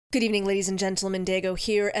Good evening, ladies and gentlemen, Dago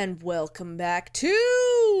here, and welcome back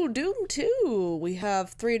to Doom 2. We have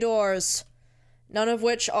 3 doors, none of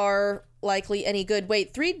which are likely any good.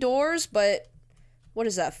 Wait, 3 doors, but what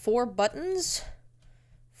is that, 4 buttons?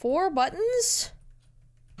 4 buttons?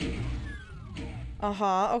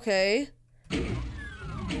 Uh-huh, okay.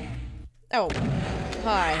 Oh,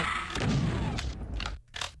 hi.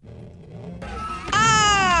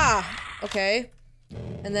 Ah! Okay.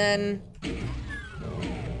 And then...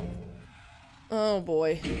 oh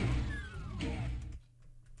boy.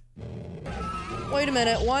 Wait a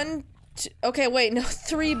minute, 1, 2, okay, wait, no,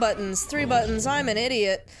 3 buttons, 3 buttons, I'm an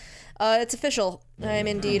idiot. It's official, I am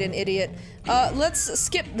indeed an idiot. Let's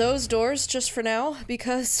skip those doors just for now,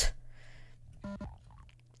 because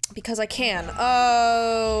I can.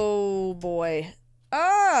 Oh boy.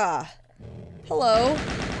 Ah! Hello.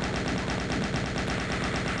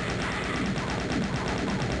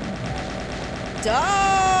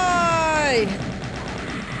 Die!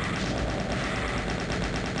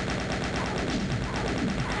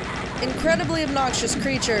 Incredibly obnoxious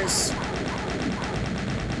creatures.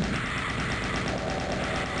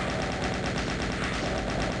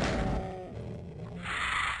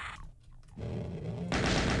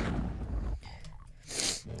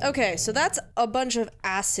 Okay, so that's a bunch of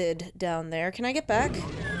acid down there. Can I get back?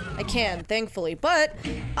 I can, thankfully, but,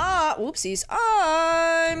 whoopsies,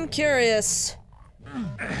 I'm curious.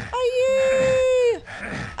 Aye!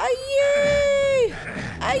 Aye!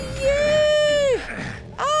 Aye!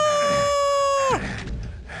 Ah!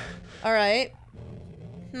 Alright.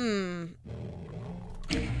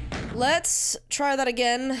 Let's try that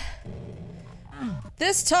again.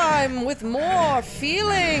 This time with more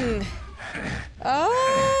feeling.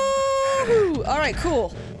 Oh! Alright,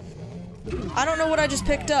 cool. I don't know what I just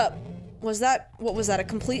picked up. Was that, what was that, a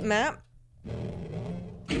complete map?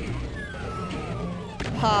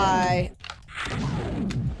 Hi.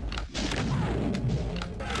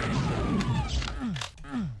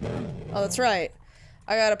 Oh, that's right.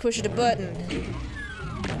 I gotta push a button.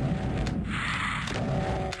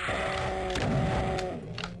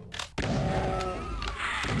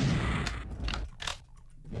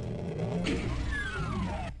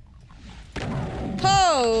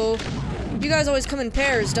 Ho! You guys always come in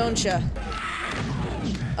pairs, don't ya?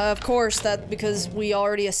 Of course, that because we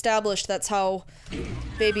already established that's how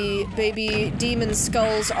baby demon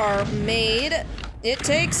skulls are made. It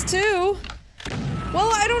takes 2.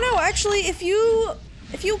 Well, I don't know. Actually, if you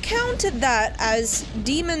counted that as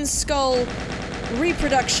demon skull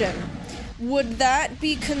reproduction, would that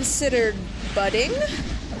be considered budding?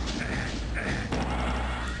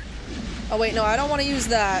 Oh wait, no, I don't want to use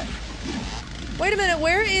that. Wait a minute,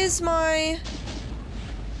 where is my...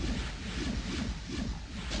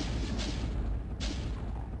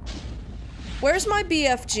 where's my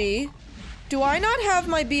BFG? Do I not have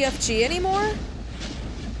my BFG anymore?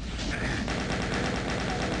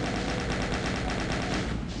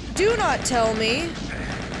 Do not tell me.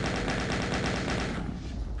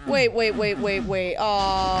 Wait.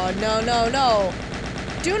 Aw, no.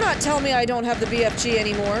 Do not tell me I don't have the BFG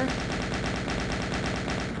anymore.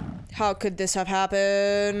 How could this have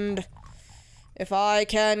happened? If I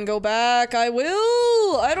can go back, I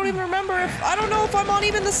will! I don't even remember if- I don't know if I'm on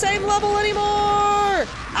even the same level anymore!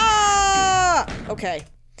 Ah! Okay.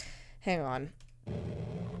 Hang on.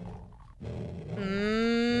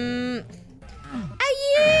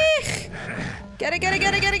 Get it!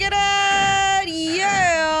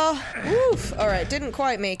 Yeah! Oof. Alright, didn't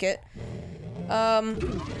quite make it.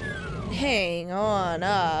 Hang on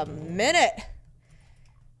a minute.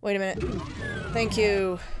 Wait a minute. Thank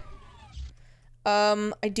you.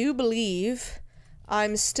 I do believe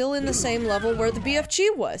I'm still in the same level where the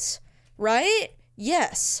BFG was, right?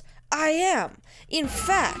 Yes, I am. In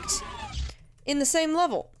fact, in the same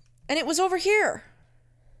level. And it was over here.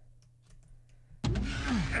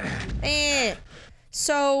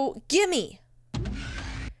 So, gimme.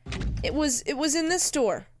 It was in this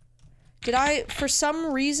store. Did I, for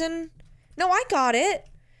some reason? No, I got it.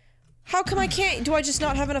 How come I can't, do I just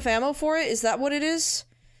not have enough ammo for it? Is that what it is?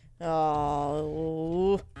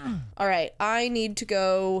 Oh. Alright, I need to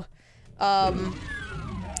go,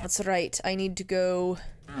 that's right, I need to go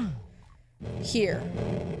here.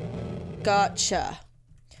 Gotcha.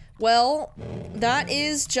 Well, that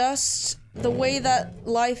is just the way that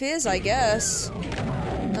life is, I guess.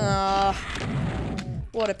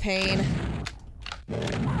 What a pain.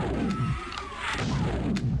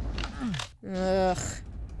 Ugh.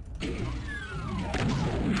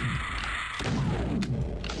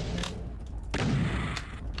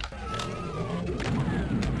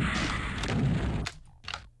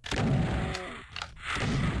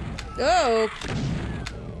 Oh!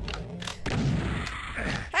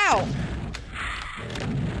 Ow!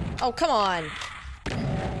 Oh, come on.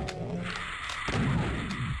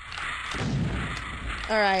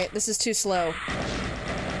 Alright, this is too slow.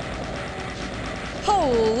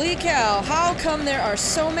 Holy cow, how come there are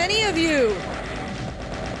so many of you?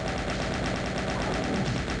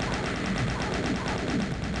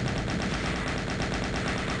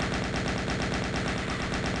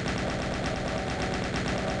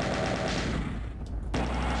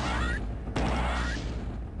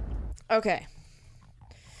 Okay.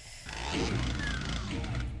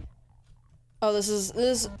 Oh, this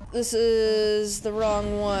is the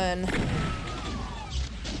wrong one.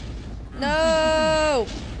 No!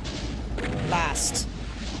 Last.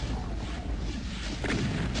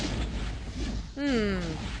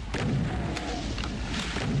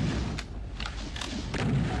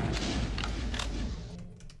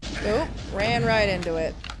 Nope, ran right into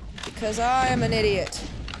it. Because I am an idiot.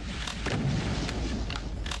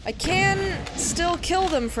 I can still kill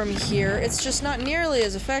them from here, it's just not nearly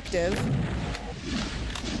as effective.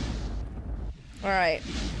 Alright.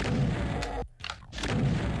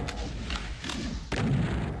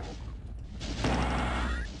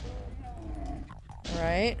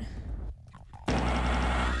 Alright.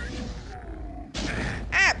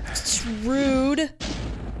 Ah! Rude!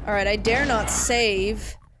 Alright, I dare not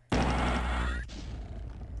save.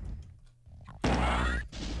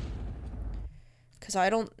 Because I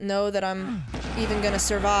don't know that I'm even gonna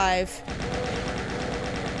survive.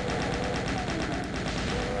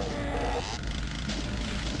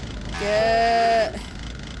 Get...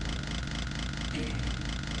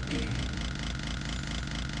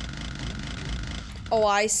 Oh,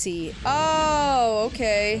 I see. Oh,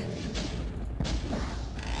 okay.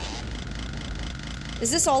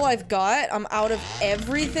 Is this all I've got? I'm out of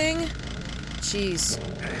everything? Jeez.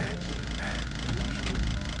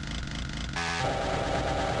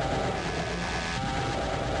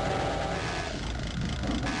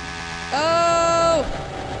 Oh!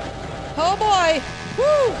 Oh boy!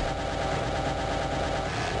 Woo!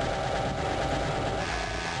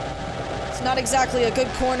 It's not exactly a good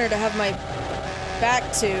corner to have my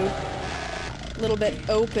back to. A little bit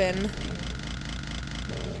open.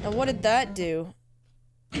 Now what did that do?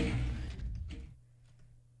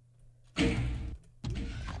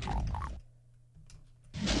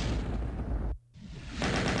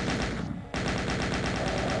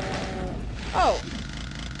 Oh!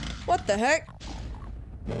 What the heck?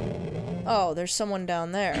 Oh, there's someone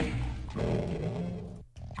down there.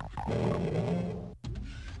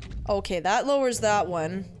 Okay, that lowers that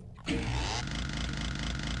one.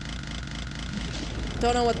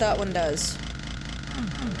 Don't know what that one does.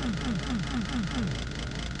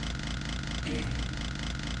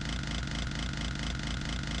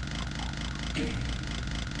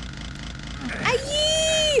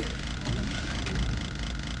 Aye!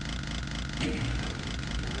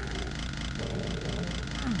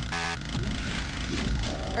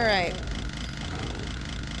 Alright.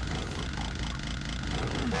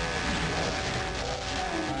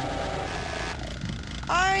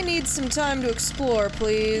 I need some time to explore,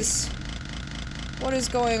 please. What is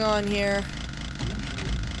going on here?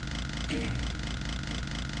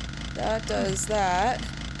 That does that.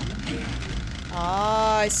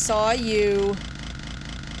 Ah, I saw you.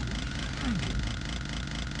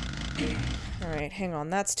 Alright, hang on.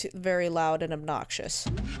 That's too very loud and obnoxious.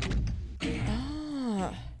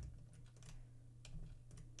 Ah.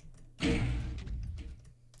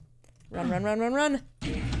 Run, run, run, run, run!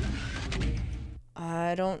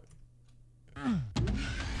 I don't...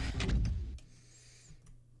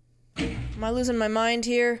 Am I losing my mind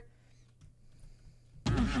here?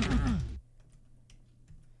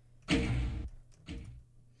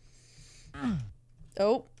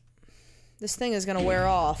 Oh. This thing is gonna wear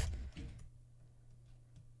off.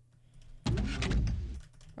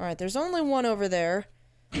 Alright, there's only one over there.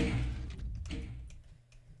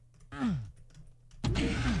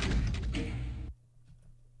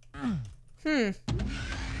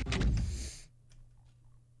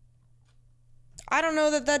 I don't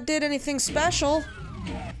know that that did anything special.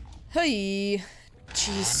 Hey.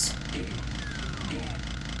 Jeez.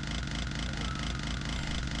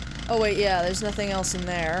 Oh wait, yeah, there's nothing else in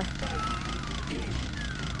there.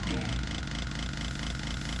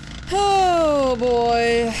 Oh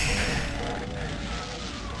boy.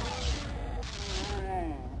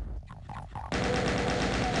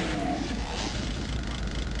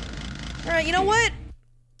 Alright, you know what?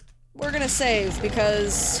 We're gonna save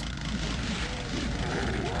because...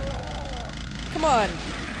 Come on.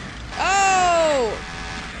 Oh!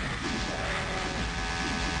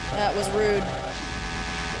 That was rude.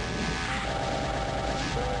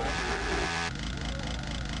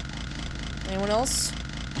 Anyone else?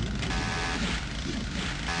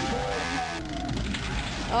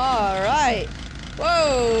 Alright.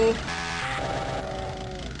 Whoa!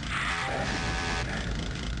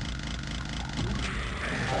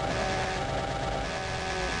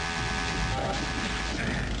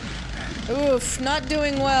 Oof, not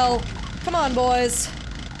doing well. Come on, boys.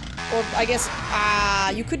 Or, I guess,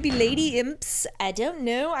 you could be lady imps. I don't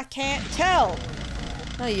know, I can't tell.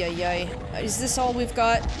 Ay, ay, ay. Is this all we've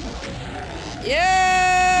got?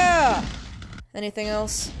 Yeah! Anything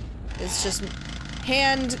else? It's just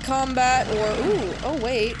hand combat or, ooh, oh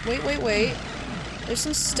wait. There's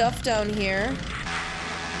some stuff down here.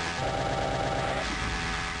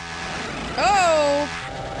 Oh!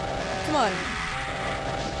 Come on.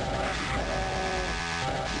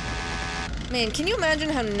 Man, can you imagine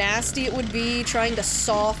how nasty it would be trying to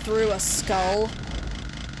saw through a skull?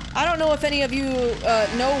 I don't know if any of you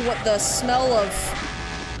know what the smell of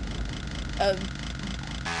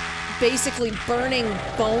basically burning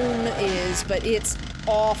bone is, but it's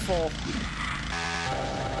awful.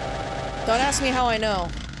 Don't ask me how I know.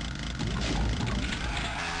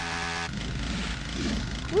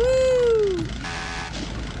 Woo!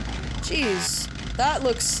 Jeez, that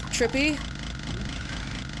looks trippy.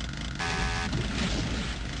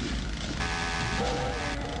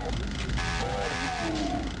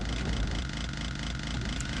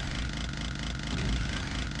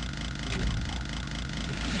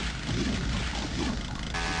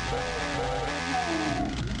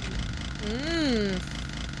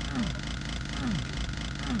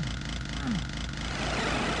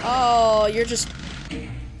 Oh, you're just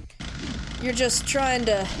trying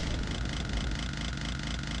to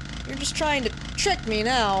trick me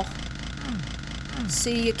now.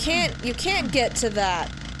 See, you can't get to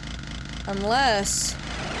that unless,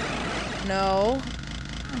 no.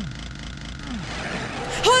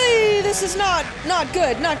 Hey, this is not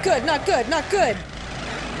good.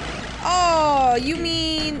 Oh, you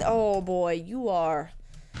mean, oh boy, you are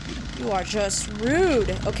just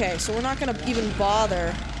rude. Okay, so we're not gonna even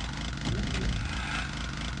bother.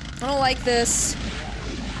 I don't like this.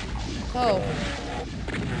 Oh.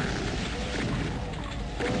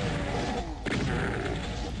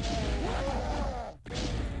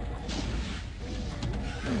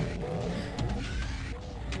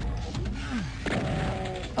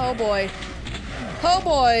 Oh boy. Oh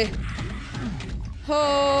boy.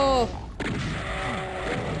 Oh.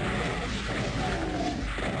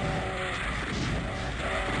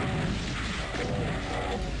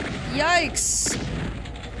 Yikes.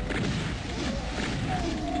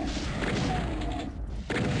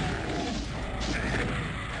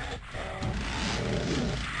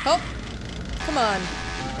 Oh, come on.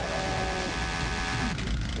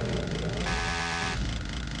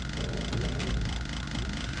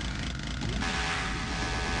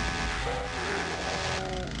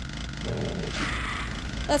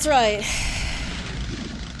 That's right.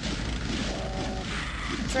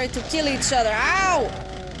 Try to kill each other. Ow!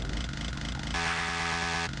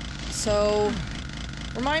 So,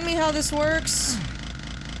 remind me how this works.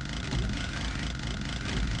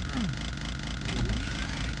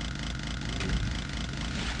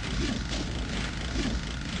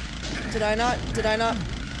 Did I not?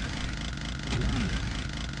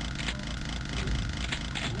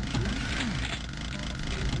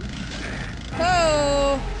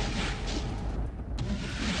 Oh!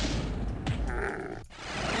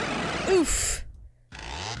 Oof.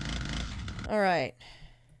 Alright.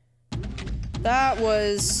 That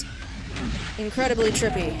was incredibly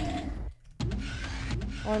trippy.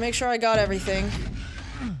 I want to make sure I got everything.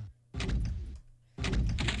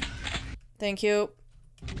 Thank you.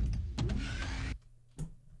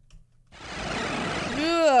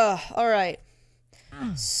 Alright.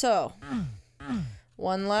 So.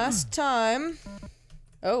 One last time.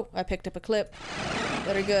 Oh, I picked up a clip.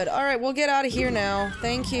 Very good. Alright, we'll get out of here now.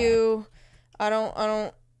 Thank you. I don't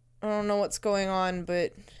know what's going on,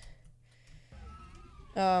 but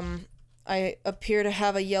I appear to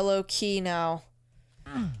have a yellow key now.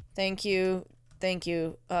 Thank you. Thank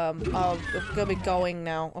you. I'll be going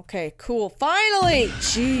now. Okay, cool. Finally!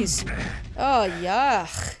 Jeez. Oh,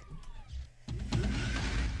 yuck.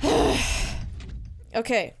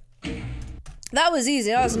 Okay. That was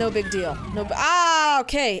easy. That was no big deal. No.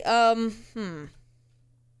 Okay.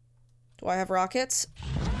 Do I have rockets?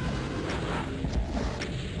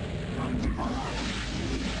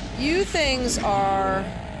 You things are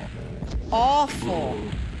awful.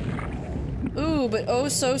 Ooh, but oh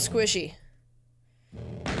so squishy.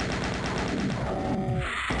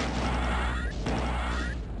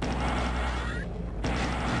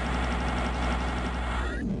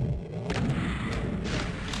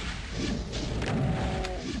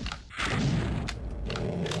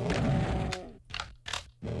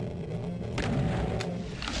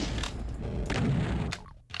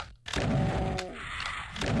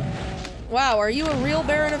 Wow, are you a real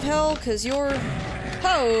Baron of Hell? 'Cause you're...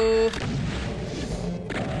 Ho!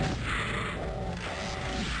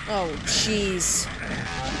 Oh, jeez.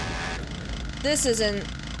 This isn't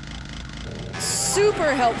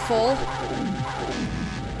super helpful.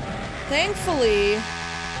 Thankfully,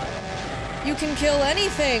 you can kill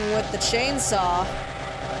anything with the chainsaw.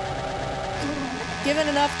 Given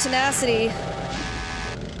enough tenacity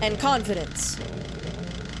and confidence.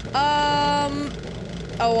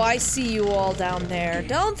 Oh, I see you all down there.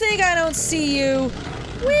 Don't think I don't see you.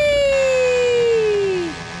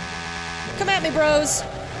 Whee! Come at me, bros.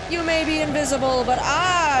 You may be invisible, but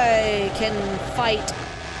I can fight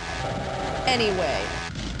anyway.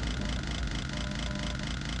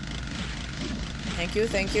 Thank you,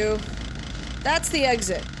 thank you. That's the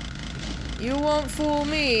exit. You won't fool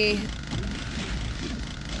me.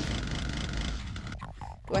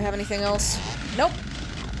 Do I have anything else? Nope.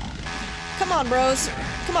 Come on, bros.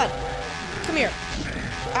 Come on. Come here.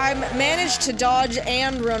 I managed to dodge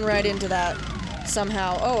and run right into that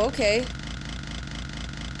somehow. Oh, okay.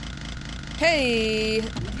 Hey!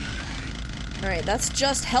 Alright, that's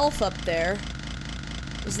just health up there.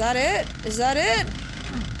 Is that it? Is that it?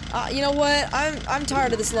 You know what? I'm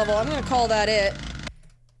tired of this level. I'm gonna call that it.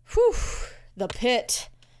 Whew. The pit.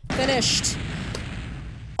 Finished.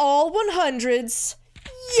 All 100s.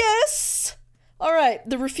 Yes! Alright,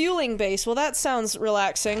 the refueling base. Well, that sounds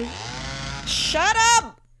relaxing. Shut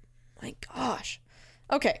up! My gosh.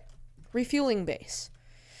 Okay. Refueling base.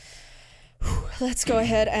 Whew. Let's go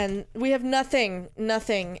ahead and... We have nothing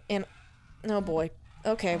in... Oh boy.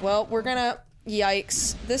 Okay, well, we're gonna...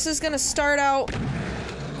 Yikes. This is gonna start out...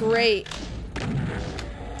 great.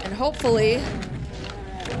 And hopefully...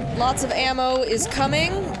 lots of ammo is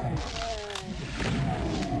coming.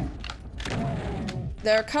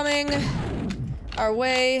 They're coming our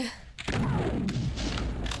way.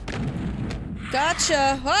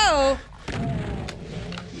 Gotcha! Whoa!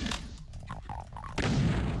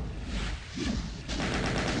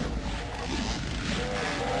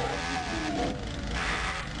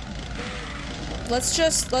 Let's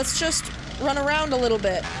just run around a little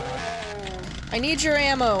bit. I need your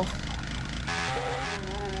ammo.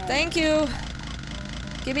 Thank you.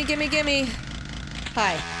 Gimme, gimme, gimme.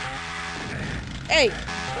 Hi. Hey!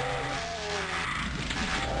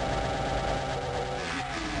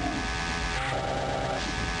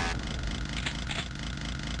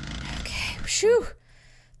 Okay, shoo!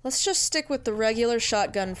 Let's just stick with the regular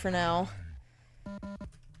shotgun for now.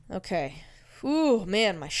 Okay. Ooh,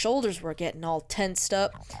 man, my shoulders were getting all tensed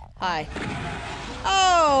up. Hi.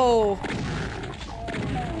 Oh!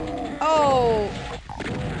 Oh!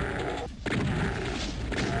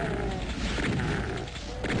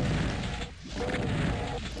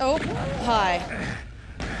 Oh, hi.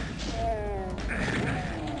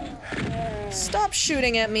 Stop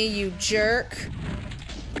shooting at me, you jerk.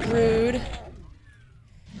 Rude.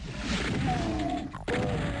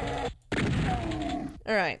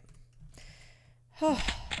 Alright.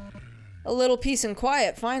 A little peace and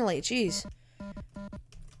quiet, finally. Jeez.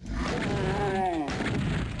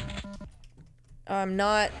 I'm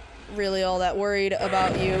not really all that worried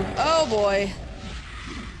about you. Oh, boy.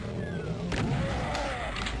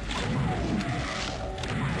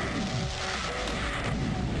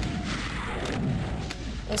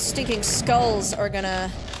 Those stinking skulls are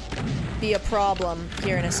gonna be a problem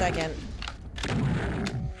here in a second.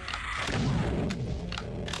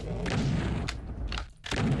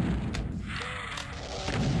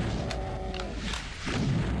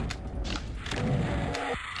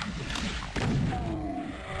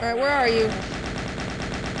 Alright, where are you?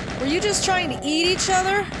 Were you just trying to eat each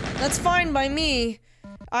other? That's fine by me.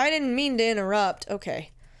 I didn't mean to interrupt.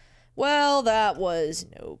 Okay. Well, that was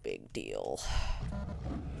no big deal.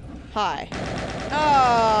 Hi.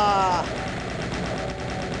 Ah!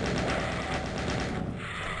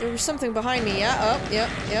 There was something behind me, yeah? Oh, yep,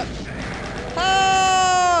 yep.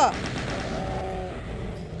 Ah!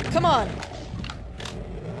 Come on.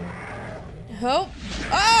 Oh!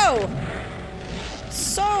 Oh!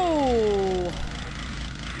 So...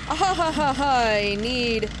 I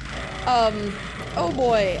need... Oh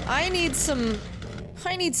boy. I need some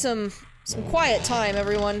quiet time,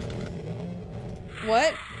 everyone.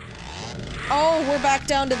 What? Oh, we're back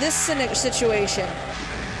down to this situation.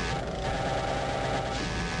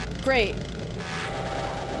 Great.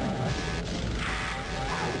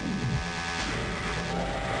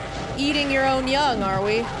 Eating your own young, are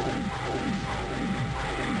we?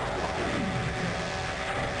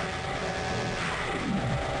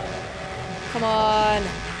 Come on.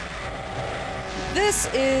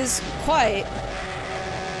 This is quite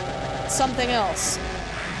something else.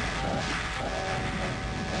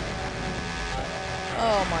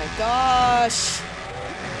 Oh my gosh.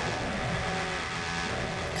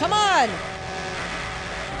 Come on!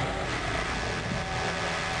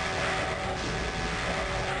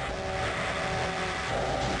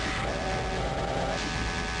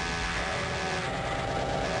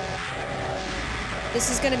 This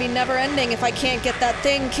is gonna be never ending if I can't get that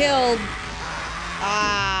thing killed.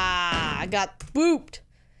 Ah, I got booped.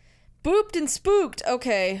 Booped and spooked.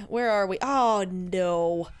 Okay, where are we? Oh,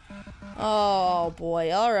 no. Oh,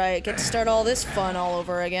 boy. Alright, get to start all this fun all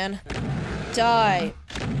over again. Die.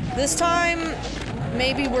 This time,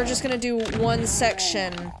 maybe we're just gonna do one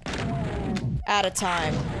section at a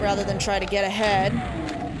time, rather than try to get ahead.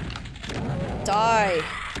 Die.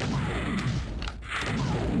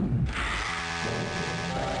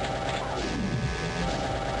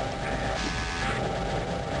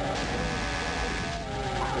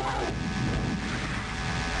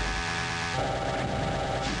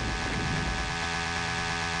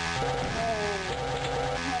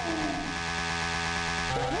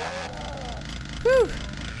 Whew.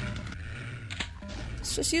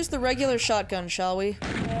 Let's just use the regular shotgun, shall we?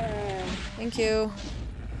 Thank you.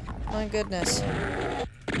 My goodness.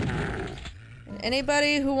 And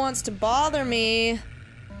anybody who wants to bother me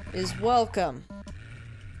is welcome.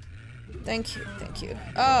 Thank you, thank you.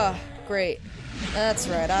 Ah, great. That's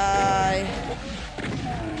right, I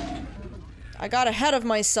got ahead of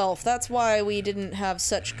myself. That's why we didn't have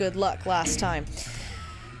such good luck last time.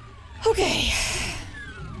 Okay.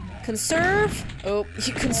 Conserve? Oh,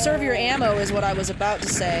 you conserve your ammo is what I was about to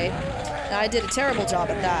say. Now, I did a terrible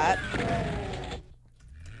job at that.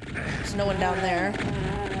 There's no one down there.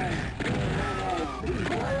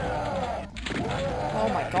 Oh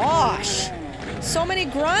my gosh! So many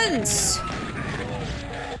grunts!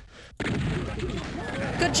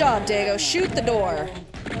 Good job, Dago. Shoot the door.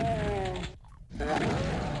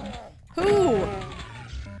 Who?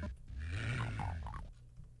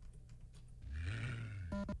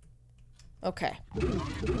 Okay.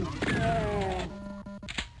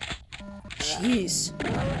 Jeez.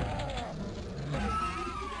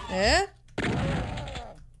 Eh?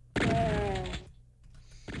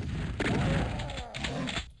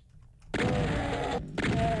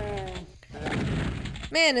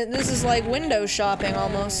 Man, this is like window shopping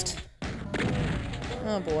almost.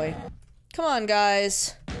 Oh boy. Come on,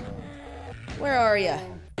 guys. Where are ya?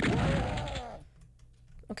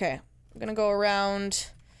 Okay. I'm gonna go around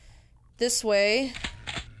this way.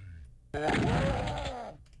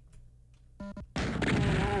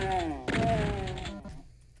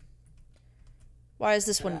 Why is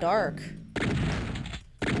this one dark?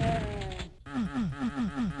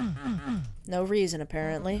 No reason,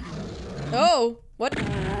 apparently. Oh! What?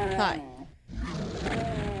 Hi.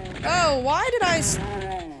 Oh, why did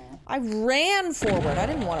I ran forward. I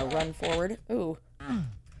didn't want to run forward. Ooh.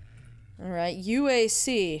 Alright,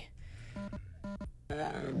 UAC.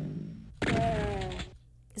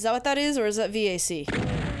 Is that what that is, or is that VAC?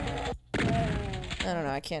 I don't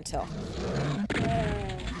know, I can't tell.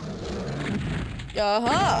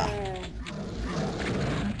 Uh-huh!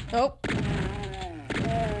 Oh.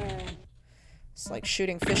 It's like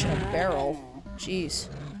shooting fish in a barrel. Jeez.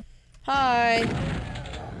 Hi!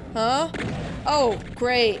 Huh? Oh,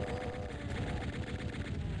 great.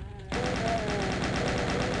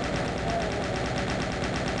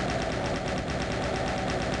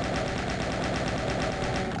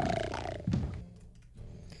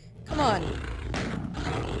 Come on.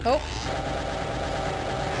 Oh.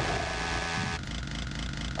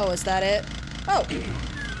 Oh, is that it? Oh.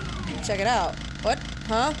 Check it out. What?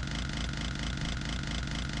 Huh?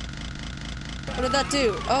 What did that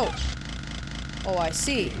do? Oh. Oh, I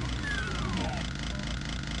see.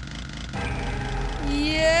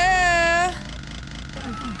 Yeah.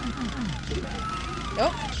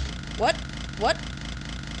 Oh. What? What?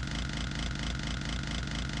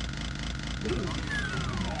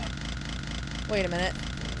 Wait a minute.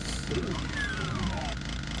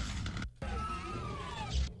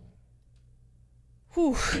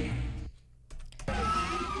 Whew.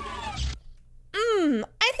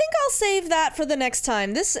 I think I'll save that for the next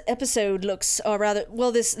time. This episode looks, or rather,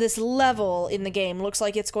 well, this level in the game looks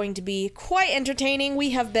like it's going to be quite entertaining.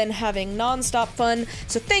 We have been having non-stop fun,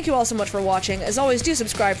 so thank you all so much for watching. As always, do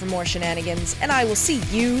subscribe for more shenanigans, and I will see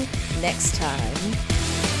you next time.